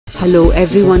Hello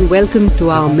everyone, welcome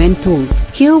to our Men Tools.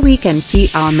 Here we can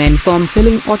see our Men Form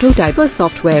Filling Auto Typer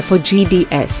software for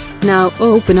GDS. Now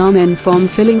open our Men Form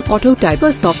Filling Auto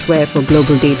Typer software for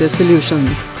Global Data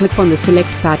Solutions. Click on the Select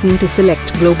pattern to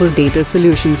select Global Data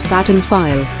Solutions pattern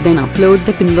file, then upload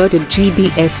the converted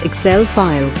GDS Excel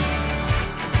file.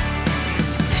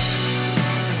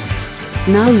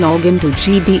 Now log into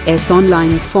GDS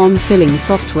Online Form Filling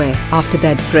software. After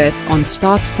that, press on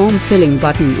Start Form Filling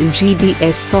button in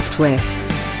GDS software.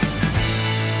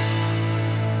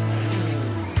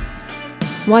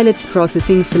 While it's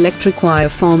processing, select Require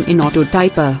Form in Auto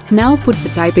Typer. Now put the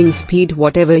typing speed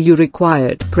whatever you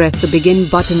required. Press the Begin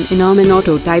button in in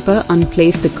Auto Typer and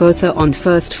place the cursor on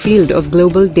first field of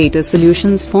Global Data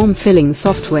Solutions Form Filling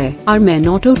software. Our Men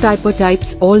Auto Typer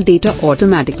types all data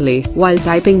automatically. While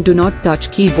typing, do not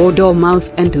touch keyboard or mouse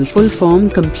until full form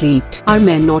complete. Our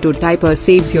Men Auto Typer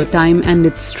saves your time and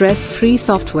it's stress-free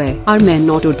software. Our Men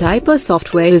Auto Typer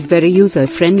software is very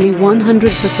user-friendly,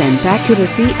 100%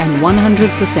 accuracy and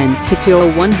 100%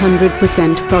 secure,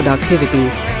 100% productivity.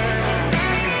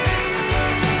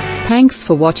 Thanks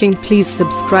for watching. Please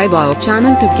subscribe our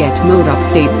channel to get more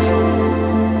updates.